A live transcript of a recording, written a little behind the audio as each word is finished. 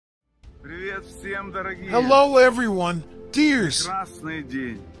Hello everyone, dears.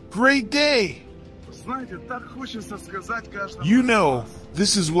 Great day. You know,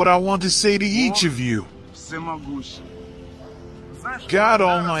 this is what I want to say to each of you. God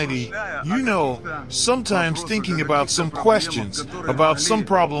Almighty, you know, sometimes thinking about some questions, about some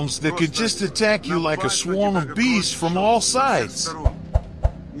problems that could just attack you like a swarm of bees from all sides.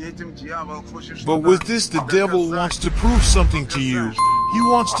 But with this, the devil wants to prove something to you. He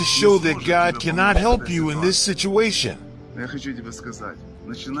wants to show that God cannot help you in this situation.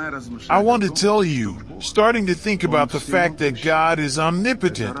 I want to tell you, starting to think about the fact that God is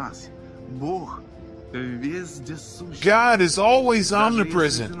omnipotent. God is always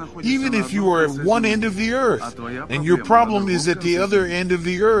omnipresent, even if you are at one end of the earth, and your problem is at the other end of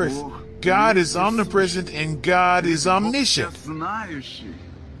the earth. God is omnipresent and God is omniscient.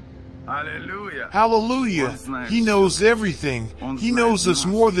 Hallelujah. He knows everything. He knows us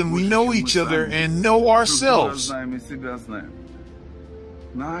more than we know each other and know ourselves.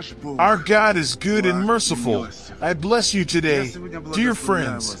 Our God is good and merciful. I bless you today, dear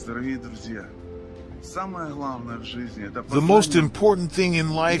friends. The most important thing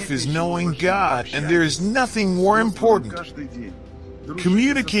in life is knowing God, and there is nothing more important.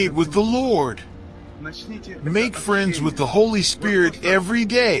 Communicate with the Lord. Make friends with the Holy Spirit every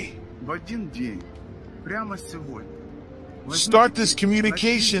day. Start this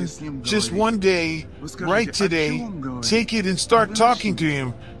communication just one day, right today. Take it and start talking to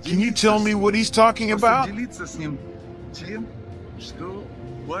Him. Can you tell me what He's talking about?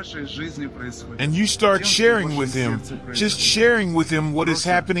 And you start sharing with Him, just sharing with Him what is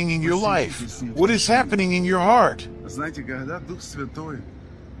happening in your life, what is happening in your heart.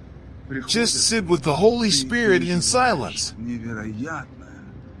 Just sit with the Holy Spirit in silence.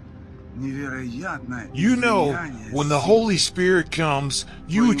 You know, when the Holy Spirit comes,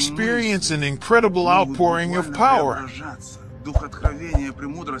 you experience an incredible outpouring of power.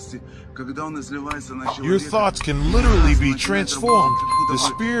 Your thoughts can literally be transformed. The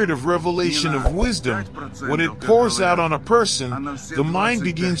spirit of revelation of wisdom, when it pours out on a person, the mind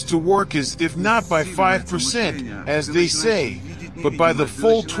begins to work as if not by 5%, as they say, but by the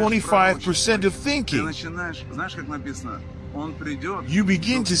full 25% of thinking. You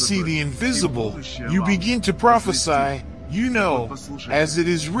begin to see the invisible. You begin to prophesy. You know, as it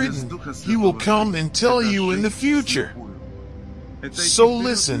is written, He will come and tell you in the future. So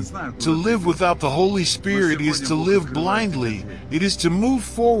listen, to live without the Holy Spirit is to live blindly. It is to move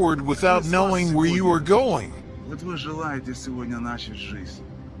forward without knowing where you are going.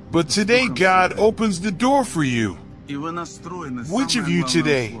 But today God opens the door for you. Which of you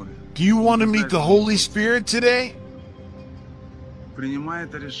today, do you want to meet the Holy Spirit today?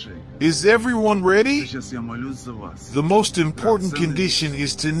 Is everyone ready? The most important condition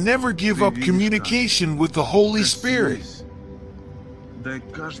is to never give up communication with the Holy Spirit.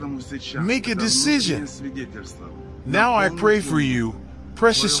 Make a decision. Now I pray for you,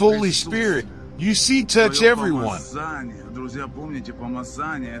 precious Holy Spirit. You see, touch everyone.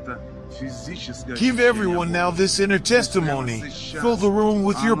 Give everyone now this inner testimony. Fill the room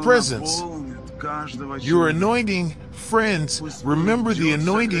with your presence. Your anointing, friends, remember the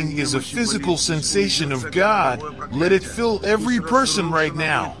anointing is a physical sensation of God. Let it fill every person right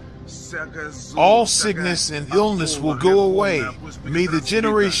now. All sickness and illness will go away. May the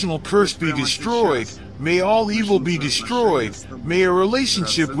generational curse be destroyed. May all evil be destroyed. May a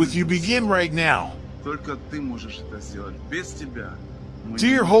relationship with you begin right now.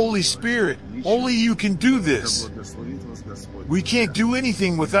 Dear Holy Spirit, only you can do this. We can't do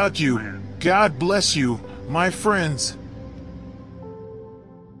anything without you. God bless you, my friends.